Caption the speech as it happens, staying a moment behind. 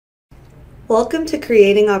Welcome to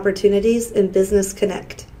Creating Opportunities in Business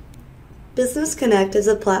Connect. Business Connect is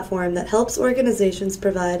a platform that helps organizations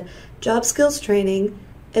provide job skills training,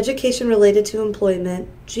 education related to employment,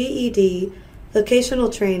 GED, vocational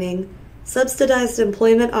training, subsidized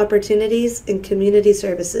employment opportunities, and community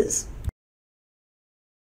services.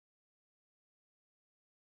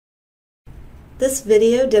 This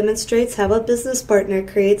video demonstrates how a business partner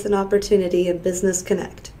creates an opportunity in Business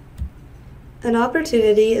Connect. An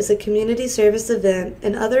opportunity is a community service event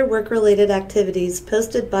and other work-related activities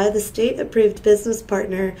posted by the state-approved business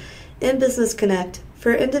partner in Business Connect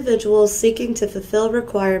for individuals seeking to fulfill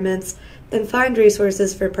requirements and find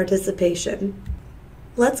resources for participation.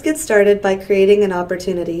 Let's get started by creating an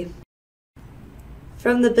opportunity.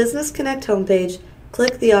 From the Business Connect homepage,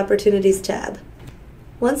 click the Opportunities tab.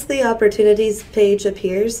 Once the Opportunities page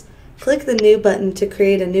appears, click the New button to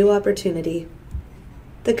create a new opportunity.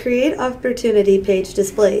 The Create Opportunity page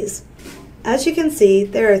displays. As you can see,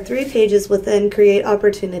 there are 3 pages within Create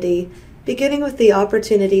Opportunity, beginning with the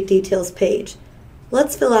Opportunity Details page.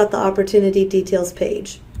 Let's fill out the Opportunity Details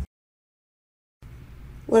page.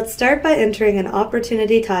 Let's start by entering an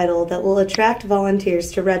opportunity title that will attract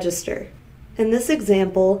volunteers to register. In this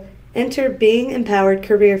example, enter Being Empowered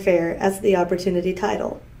Career Fair as the opportunity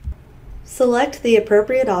title. Select the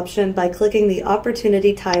appropriate option by clicking the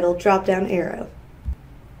Opportunity Title drop-down arrow.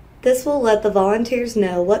 This will let the volunteers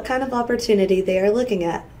know what kind of opportunity they are looking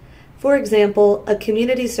at. For example, a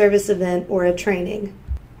community service event or a training.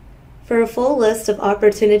 For a full list of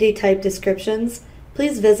opportunity type descriptions,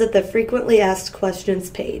 please visit the Frequently Asked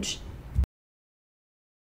Questions page.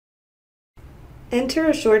 Enter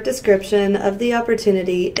a short description of the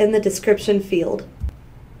opportunity in the description field.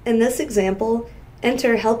 In this example,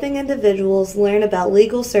 enter helping individuals learn about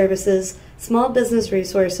legal services, small business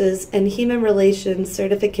resources, and human relations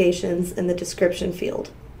certifications in the description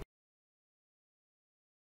field.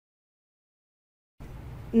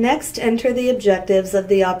 Next, enter the objectives of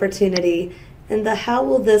the opportunity in the How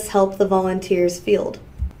will this help the volunteers field.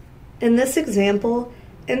 In this example,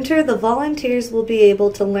 enter the volunteers will be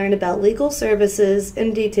able to learn about legal services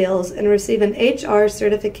in details and receive an HR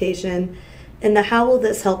certification in the How will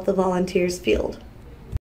this help the volunteers field.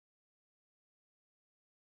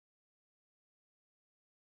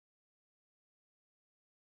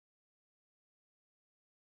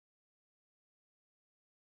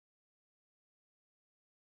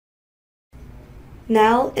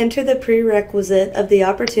 Now, enter the prerequisite of the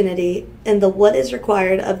opportunity in the What is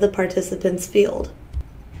required of the participants field.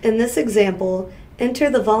 In this example, enter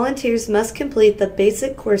the volunteers must complete the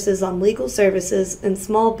basic courses on legal services and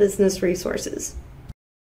small business resources.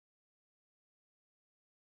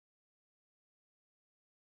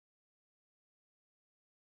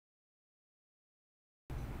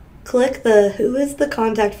 Click the Who is the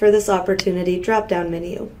contact for this opportunity drop-down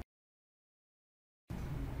menu.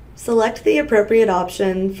 Select the appropriate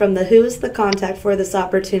option from the Who is the contact for this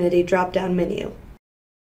opportunity drop-down menu.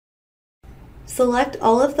 Select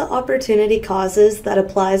all of the opportunity causes that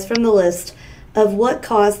applies from the list of What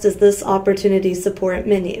cause does this opportunity support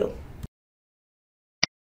menu.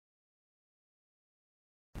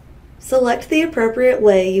 Select the appropriate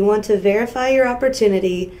way you want to verify your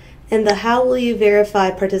opportunity and the How will you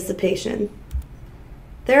verify participation.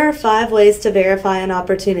 There are 5 ways to verify an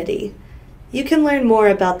opportunity. You can learn more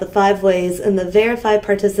about the 5 ways in the Verify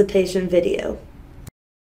Participation video.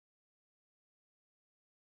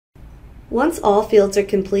 Once all fields are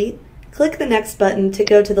complete, click the Next button to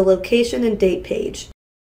go to the Location and Date page.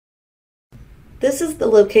 This is the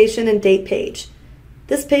Location and Date page.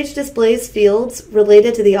 This page displays fields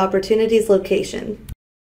related to the opportunity's location.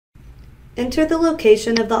 Enter the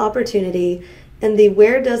location of the opportunity in the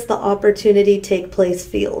Where does the opportunity take place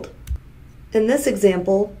field. In this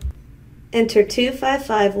example, enter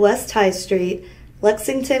 255 West High Street,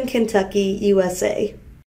 Lexington, Kentucky, USA.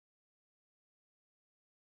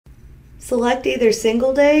 Select either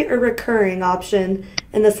single day or recurring option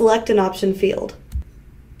in the Select an Option field.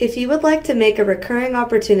 If you would like to make a recurring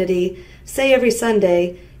opportunity, say every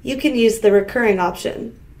Sunday, you can use the recurring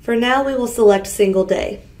option. For now, we will select single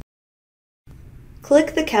day.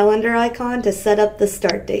 Click the calendar icon to set up the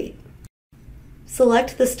start date.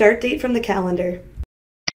 Select the start date from the calendar.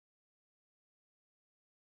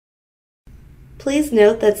 Please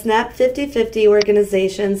note that SNAP 50/50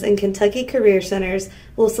 organizations and Kentucky Career Centers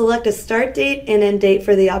will select a start date and end date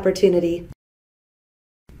for the opportunity.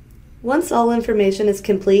 Once all information is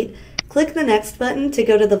complete, click the Next button to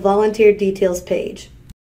go to the Volunteer Details page.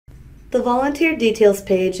 The Volunteer Details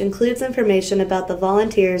page includes information about the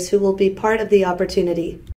volunteers who will be part of the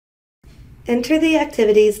opportunity. Enter the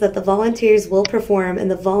activities that the volunteers will perform in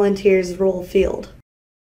the Volunteers role field.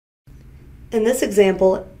 In this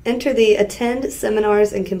example, enter the Attend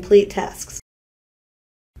seminars and complete tasks.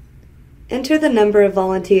 Enter the number of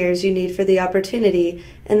volunteers you need for the opportunity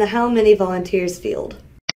in the How Many Volunteers field.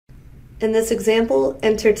 In this example,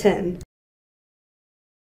 enter 10.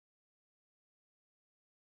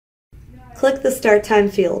 Click the Start Time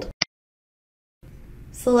field.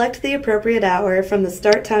 Select the appropriate hour from the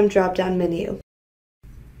Start Time drop-down menu.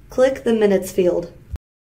 Click the Minutes field.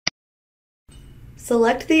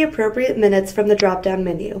 Select the appropriate minutes from the drop-down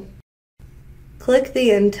menu. Click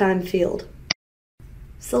the End Time field.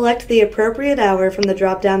 Select the appropriate hour from the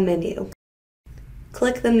drop-down menu.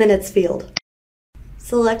 Click the Minutes field.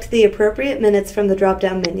 Select the appropriate minutes from the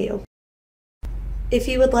drop-down menu. If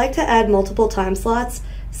you would like to add multiple time slots,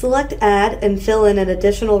 select Add and fill in an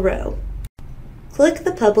additional row. Click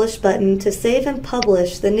the Publish button to save and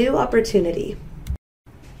publish the new opportunity.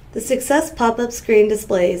 The Success pop-up screen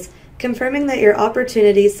displays, confirming that your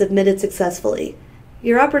opportunity submitted successfully.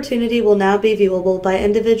 Your opportunity will now be viewable by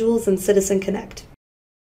individuals in Citizen Connect.